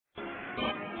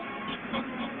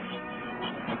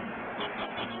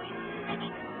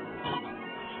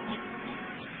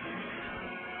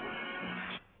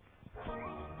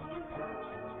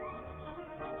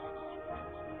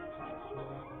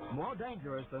More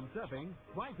dangerous than surfing,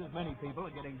 twice as many people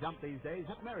are getting dumped these days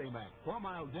at Merrimack, 4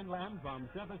 miles inland from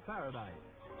Surfers Paradise.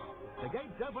 The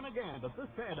gates open again, but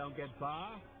this pair don't get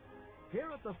far.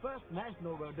 Here at the first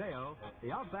National Rodeo,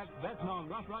 the Outback's best-known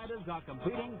Rough Riders are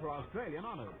competing for Australian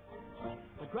honors.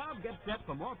 The crowd gets set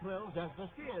for more thrills as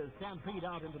the skiers stampede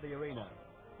out into the arena.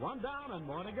 One down and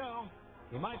more to go.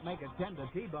 He might make a tender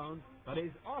T-bone, but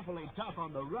he's awfully tough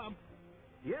on the rump.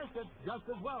 Yes, it's just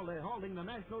as well they're holding the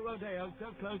National Rodeo so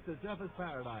close to Surfers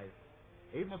Paradise.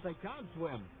 Even if they can't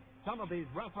swim, some of these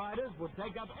Rough Riders would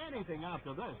take up anything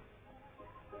after this.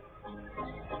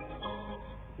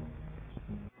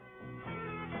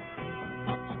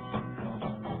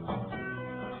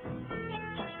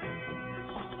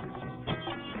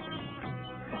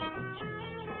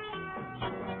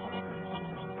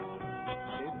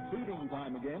 It's feeding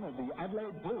time again at the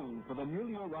Adelaide Blues for the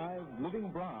newly arrived living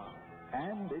bra.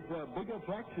 And it's a big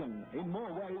attraction in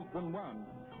more ways than one.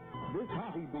 This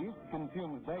hearty beast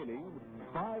consumes daily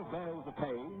 5 bales of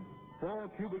hay, 4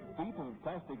 cubic feet of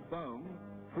plastic foam,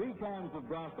 3 cans of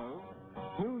Grasso,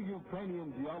 2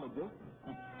 Ukrainian geologists,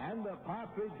 and a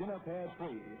partridge in a pear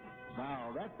tree.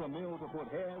 Now, that's a meal to put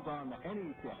hairs on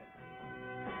any chef.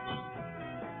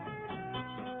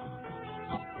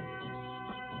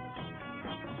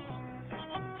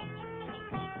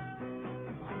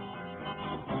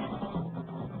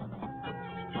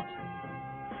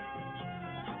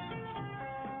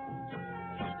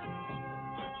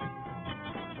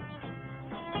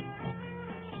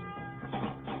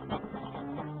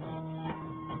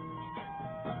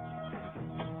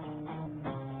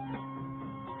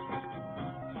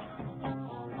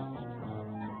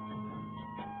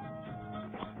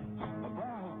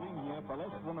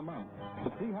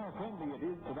 But see how friendly it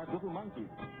is to that little monkey.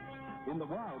 In the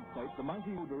wild state, the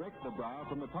monkey will direct the bra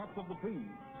from the tops of the trees,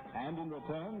 and in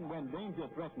return, when danger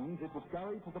threatens, it will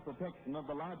scurry to the protection of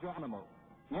the larger animal.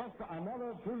 Yes,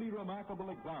 another truly remarkable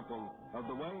example of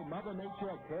the way Mother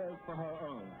Nature cares for her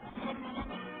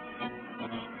own.